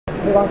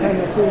Long time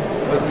no see.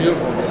 That's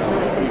beautiful.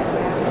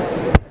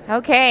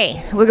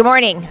 Okay, well, good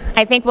morning.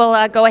 I think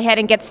we'll go ahead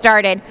and get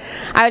started.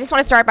 I just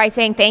want to start by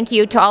saying thank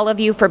you to all of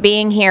you for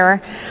being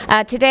here.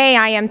 Today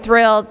I am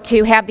thrilled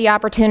to have the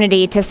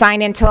opportunity to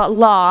sign into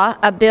law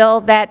a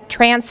bill that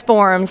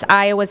transforms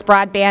Iowa's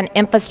broadband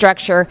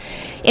infrastructure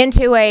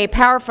into a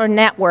powerful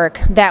network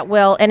that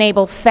will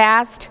enable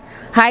fast,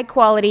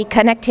 high-quality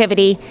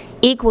connectivity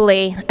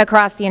equally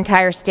across the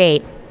entire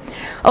state,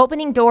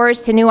 opening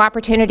doors to new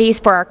opportunities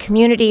for our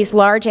communities,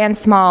 large and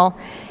small,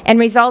 and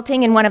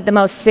resulting in one of the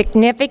most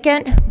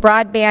significant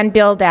broadband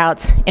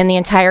build-outs in the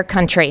entire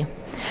country.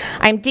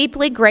 I'm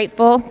deeply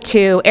grateful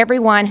to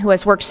everyone who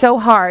has worked so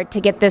hard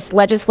to get this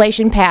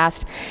legislation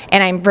passed,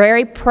 and I'm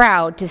very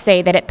proud to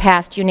say that it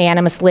passed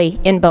unanimously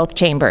in both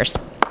chambers.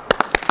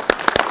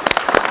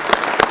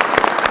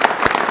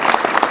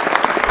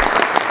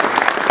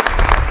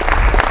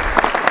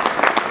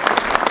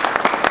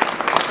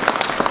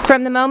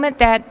 From the moment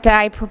that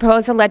I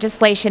proposed the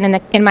legislation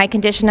in my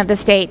condition of the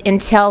state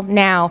until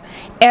now,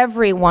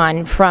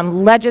 everyone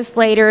from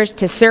legislators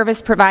to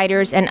service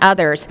providers and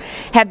others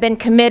have been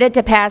committed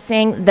to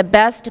passing the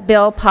best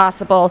bill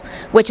possible,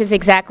 which is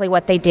exactly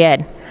what they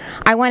did.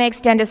 I want to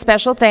extend a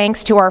special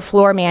thanks to our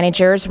floor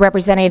managers,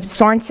 Representative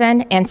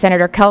Sorensen and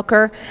Senator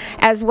Kelker,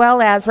 as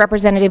well as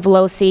Representative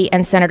Losi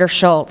and Senator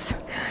Schultz.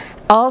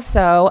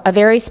 Also, a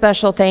very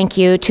special thank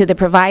you to the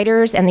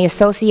providers and the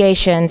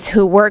associations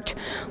who worked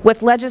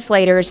with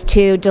legislators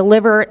to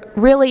deliver,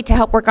 really to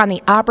help work on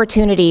the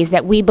opportunities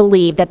that we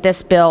believe that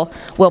this bill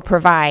will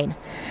provide.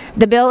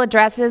 The bill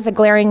addresses a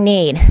glaring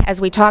need. As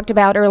we talked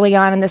about early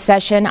on in the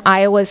session,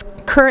 Iowa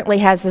currently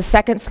has the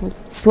second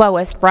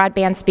slowest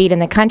broadband speed in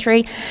the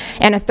country,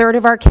 and a third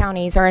of our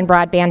counties are in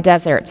broadband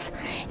deserts.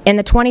 In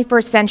the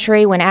 21st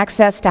century, when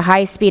access to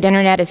high-speed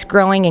internet is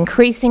growing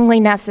increasingly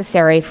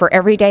necessary for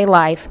everyday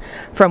life,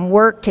 from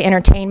work to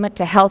entertainment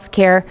to health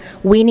care,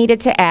 we needed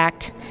to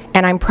act,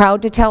 and I'm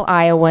proud to tell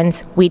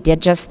Iowans we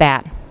did just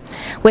that.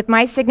 With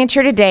my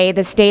signature today,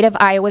 the state of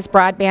Iowa's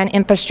broadband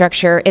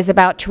infrastructure is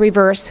about to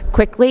reverse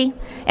quickly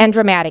and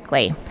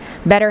dramatically.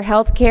 Better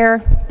health care,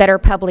 better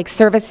public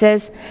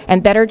services,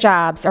 and better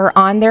jobs are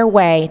on their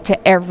way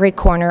to every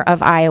corner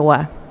of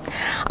Iowa.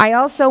 I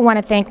also want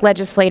to thank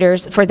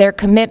legislators for their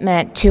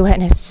commitment to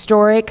an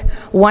historic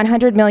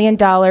 $100 million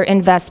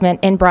investment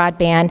in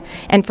broadband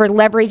and for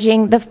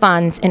leveraging the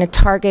funds in a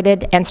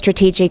targeted and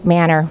strategic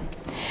manner.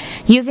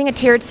 Using a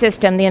tiered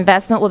system, the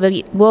investment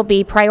will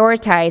be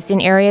prioritized in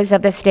areas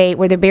of the state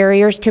where the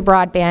barriers to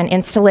broadband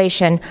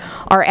installation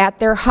are at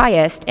their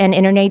highest and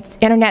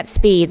internet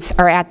speeds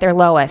are at their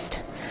lowest.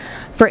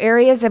 For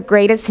areas of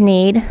greatest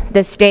need,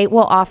 the state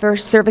will offer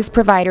service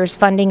providers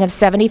funding of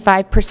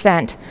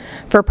 75%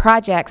 for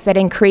projects that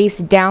increase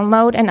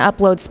download and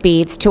upload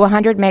speeds to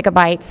 100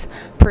 megabytes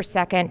per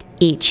second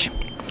each.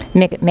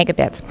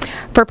 Megabits.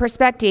 For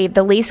perspective,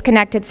 the least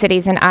connected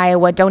cities in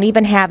Iowa don't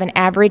even have an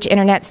average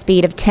internet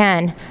speed of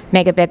 10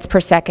 megabits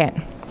per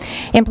second.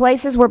 In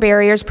places where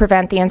barriers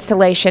prevent the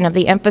installation of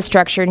the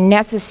infrastructure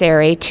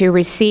necessary to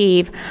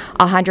receive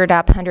 100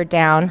 up, 100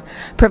 down,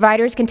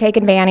 providers can take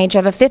advantage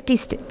of a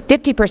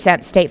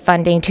 50% state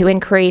funding to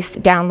increase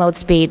download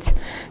speeds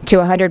to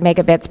 100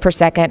 megabits per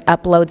second,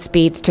 upload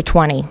speeds to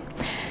 20.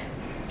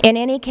 In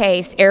any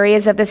case,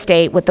 areas of the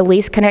state with the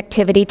least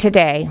connectivity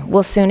today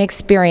will soon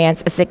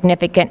experience a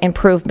significant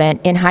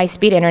improvement in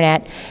high-speed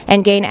internet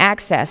and gain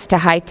access to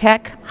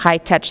high-tech,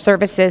 high-touch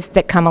services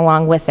that come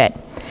along with it.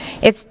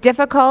 It's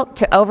difficult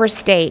to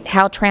overstate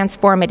how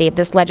transformative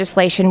this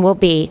legislation will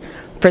be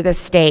for the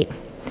state.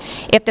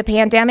 If the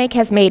pandemic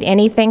has made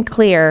anything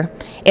clear,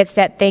 it's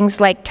that things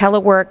like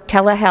telework,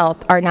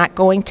 telehealth are not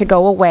going to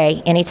go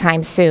away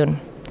anytime soon.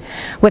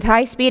 With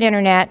high-speed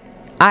internet,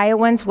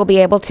 Iowans will be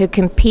able to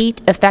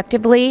compete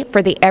effectively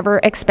for the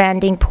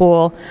ever-expanding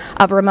pool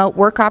of remote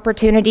work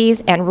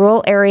opportunities, and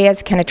rural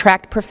areas can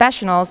attract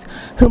professionals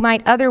who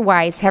might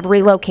otherwise have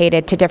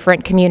relocated to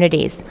different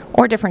communities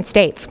or different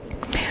states.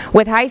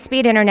 With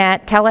high-speed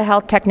internet,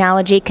 telehealth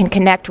technology can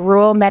connect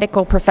rural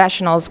medical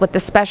professionals with the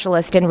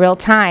specialist in real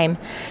time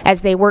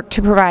as they work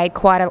to provide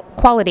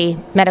quality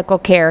medical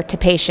care to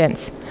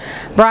patients.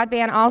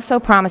 Broadband also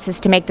promises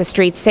to make the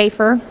streets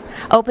safer,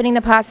 opening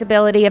the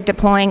possibility of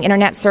deploying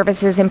internet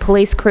services in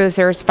police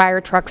cruisers,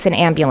 fire trucks, and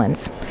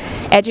ambulance.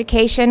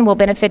 Education will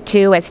benefit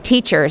too, as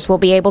teachers will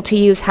be able to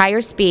use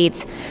higher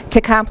speeds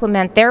to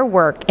complement their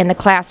work in the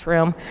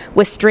classroom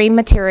with stream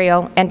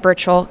material and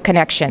virtual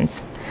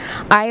connections.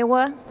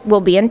 Iowa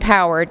will be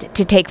empowered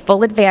to take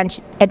full advantage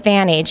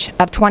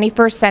of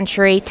 21st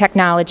century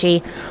technology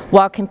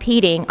while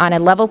competing on a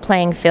level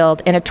playing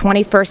field in a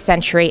 21st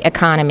century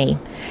economy.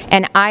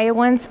 And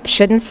Iowans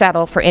shouldn't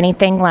settle for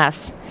anything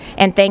less.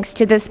 And thanks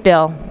to this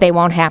bill, they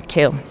won't have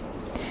to.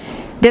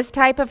 This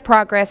type of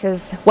progress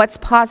is what's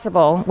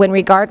possible when,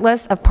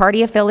 regardless of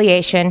party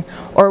affiliation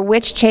or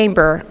which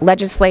chamber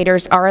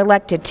legislators are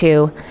elected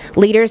to,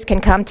 leaders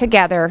can come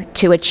together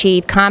to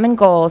achieve common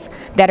goals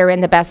that are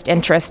in the best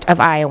interest of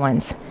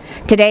Iowans.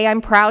 Today,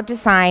 I'm proud to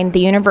sign the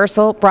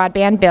Universal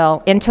Broadband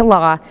Bill into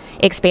law,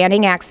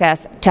 expanding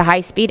access to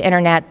high-speed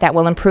internet that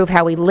will improve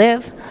how we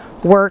live,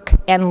 work,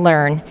 and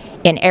learn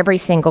in every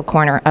single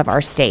corner of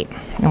our state.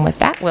 And with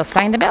that, we'll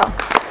sign the bill.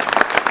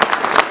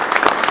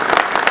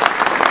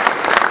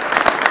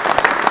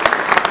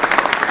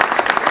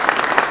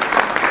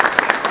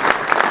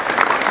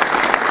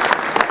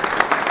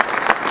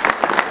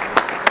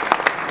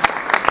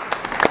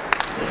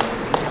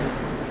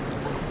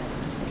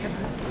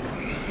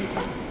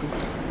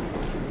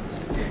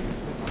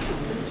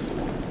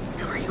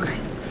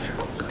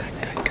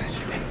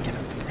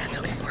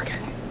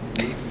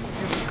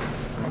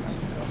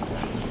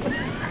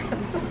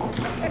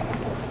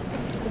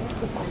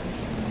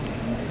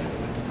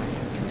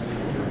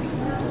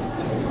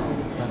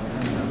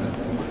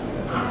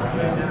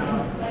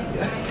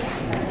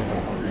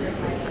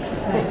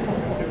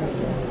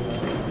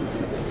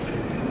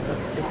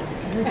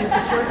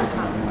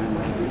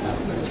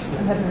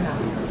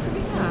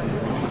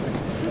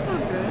 It's all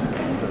good.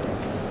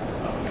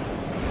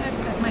 I've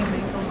got my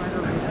mango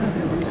margarita.